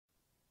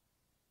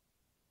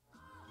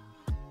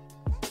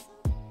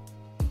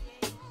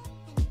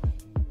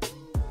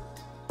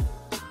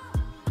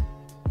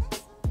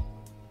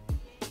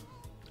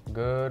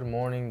Good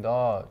morning,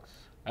 dogs.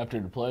 After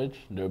the pledge,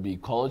 there will be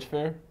college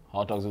fair,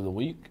 hot dogs of the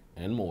week,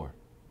 and more.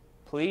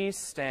 Please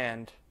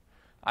stand.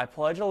 I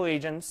pledge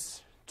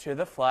allegiance to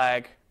the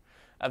flag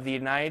of the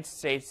United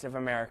States of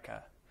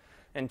America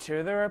and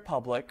to the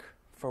republic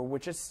for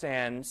which it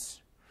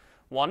stands,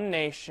 one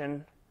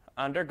nation,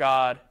 under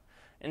God,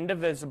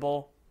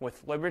 indivisible,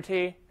 with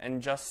liberty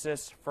and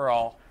justice for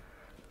all.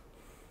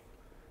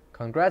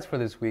 Congrats for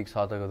this week's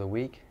hot dog of the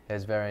week.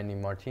 Es Vereni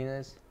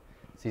Martinez,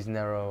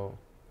 Cisnero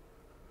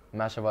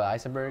Mashaval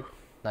Eisenberg,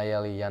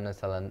 Nayeli Yana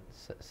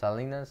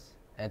Salinas,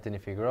 Anthony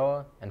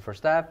Figueroa, and for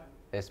staff,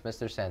 it's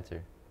Mr.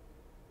 Santer.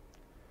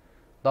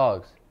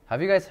 Dogs,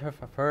 have you guys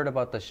heard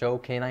about the show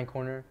Canine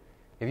Corner?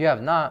 If you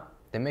have not,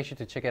 then make sure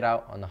to check it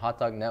out on the Hot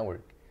Dog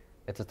Network.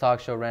 It's a talk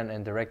show ran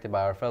and directed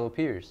by our fellow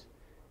peers.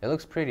 It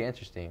looks pretty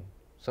interesting,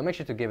 so make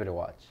sure to give it a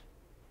watch.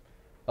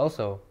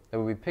 Also, there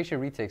will be picture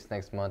retakes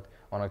next month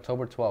on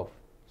October 12th,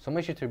 so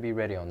make sure to be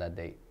ready on that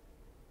date.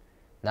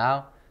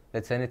 Now,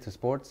 let's send it to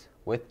sports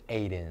with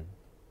Aiden.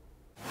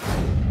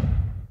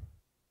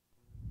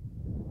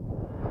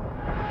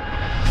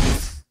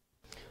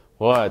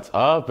 What's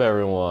up,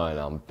 everyone?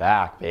 I'm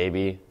back,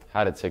 baby.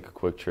 Had to take a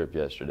quick trip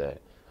yesterday.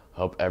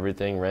 Hope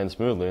everything ran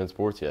smoothly in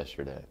sports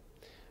yesterday.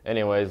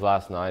 Anyways,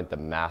 last night, the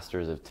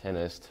Masters of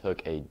Tennis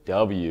took a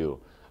W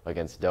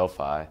against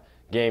Delphi.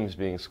 Games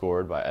being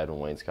scored by Edwin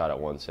Wainscott at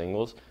 1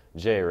 singles,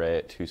 Jay Ray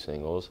at 2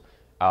 singles,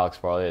 Alex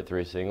Farley at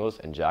 3 singles,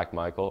 and Jack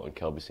Michael and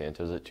Kelby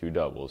Santos at 2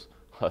 doubles.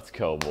 Let's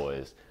go,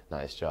 boys.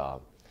 Nice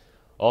job.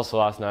 Also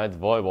last night, the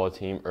volleyball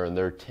team earned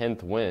their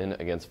 10th win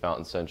against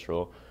Fountain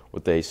Central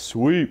with a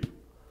sweep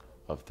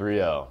of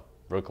 3-0.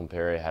 Brooklyn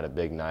Perry had a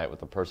big night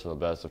with a personal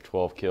best of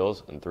 12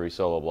 kills and 3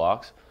 solo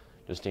blocks.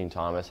 Justine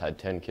Thomas had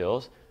 10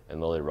 kills, and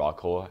Lily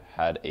Rockhold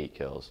had 8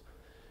 kills.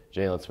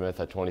 Jalen Smith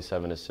had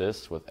 27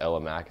 assists, with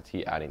Ella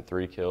McAtee adding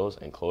 3 kills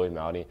and Chloe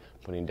Mowdy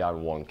putting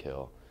down 1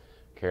 kill.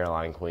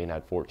 Caroline Queen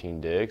had 14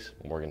 digs,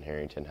 Morgan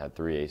Harrington had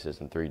 3 aces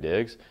and 3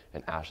 digs,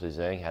 and Ashley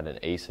Zhang had an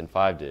ace and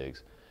 5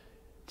 digs.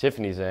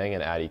 Tiffany Zhang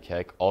and Addie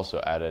Keck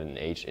also added an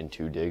H and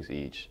 2 digs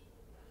each.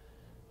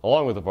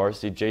 Along with the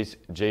varsity,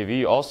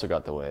 JV also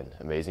got the win.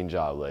 Amazing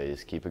job,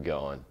 ladies. Keep it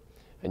going.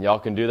 And y'all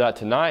can do that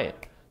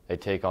tonight. They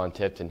take on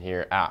Tipton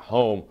here at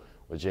home,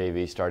 with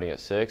JV starting at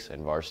 6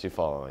 and varsity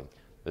following.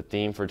 The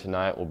theme for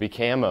tonight will be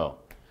camo.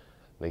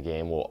 The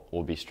game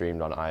will be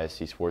streamed on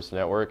ISC Sports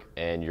Network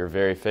and your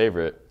very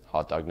favorite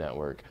Hot Dog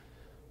Network.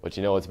 But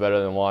you know what's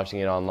better than watching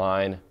it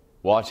online?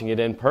 Watching it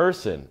in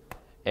person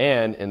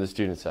and in the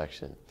student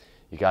section.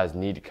 You guys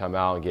need to come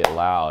out and get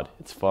loud.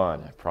 It's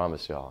fun, I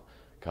promise y'all.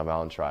 Come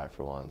out and try it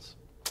for once.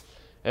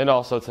 And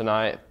also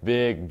tonight,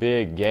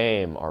 big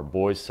game. Our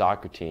boys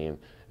soccer team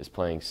is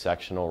playing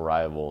sectional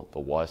rival, the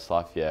West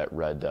Lafayette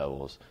Red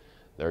Devils.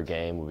 Their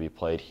game will be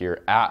played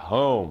here at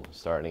home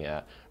starting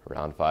at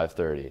around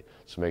 5:30.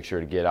 So make sure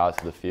to get out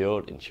to the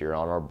field and cheer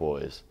on our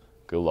boys.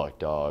 Good luck,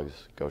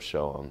 dogs. Go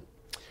show them.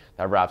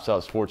 That wraps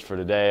up sports for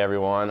today,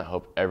 everyone. I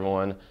hope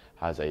everyone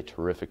has a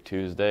terrific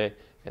Tuesday.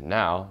 And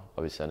now,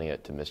 I'll be sending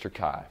it to Mr.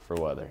 Kai for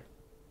weather.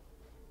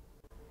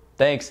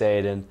 Thanks,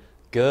 Aiden.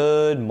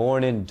 Good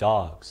morning,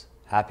 dogs.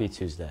 Happy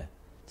Tuesday.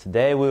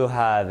 Today we will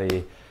have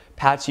a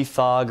patchy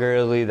fog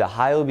early. The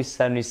high will be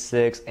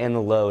 76 and the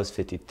low is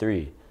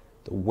 53.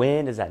 The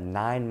wind is at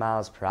 9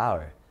 miles per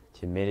hour.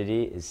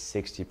 Humidity is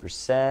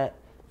 60%.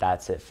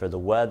 That's it for the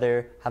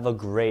weather. Have a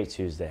great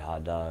Tuesday,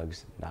 hot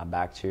dogs. Now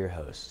back to your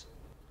host.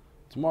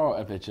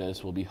 Tomorrow,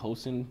 FHS will be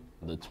hosting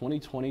the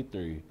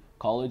 2023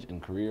 College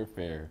and Career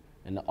Fair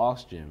in the Aux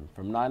Gym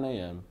from 9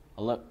 a.m.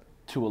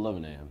 to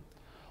 11 a.m.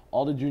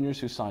 All the juniors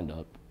who signed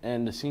up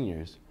and the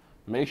seniors,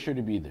 make sure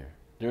to be there.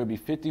 There will be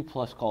 50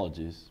 plus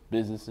colleges,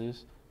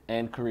 businesses,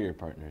 and career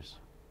partners.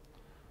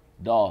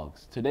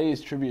 Dogs, today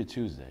is Trivia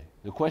Tuesday.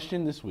 The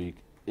question this week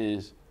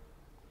is,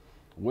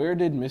 where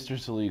did Mr.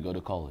 Salee go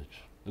to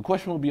college? The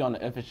question will be on the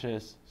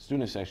FHS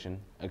student section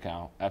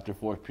account after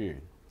 4th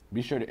period.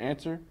 Be sure to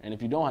answer, and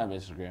if you don't have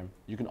Instagram,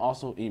 you can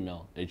also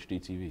email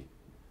HDTV.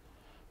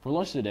 For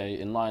lunch today,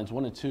 in lines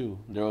 1 and 2,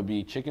 there will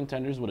be chicken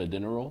tenders with a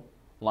dinner roll.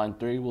 Line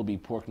 3 will be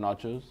pork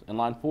nachos, and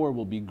line 4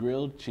 will be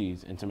grilled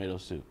cheese and tomato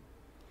soup.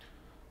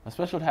 A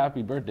special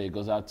happy birthday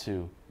goes out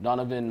to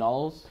Donovan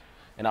Knowles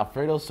and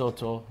Alfredo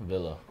Soto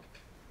Villa.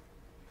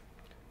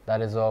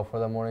 That is all for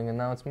the morning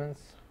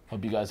announcements.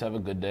 Hope you guys have a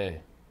good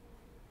day.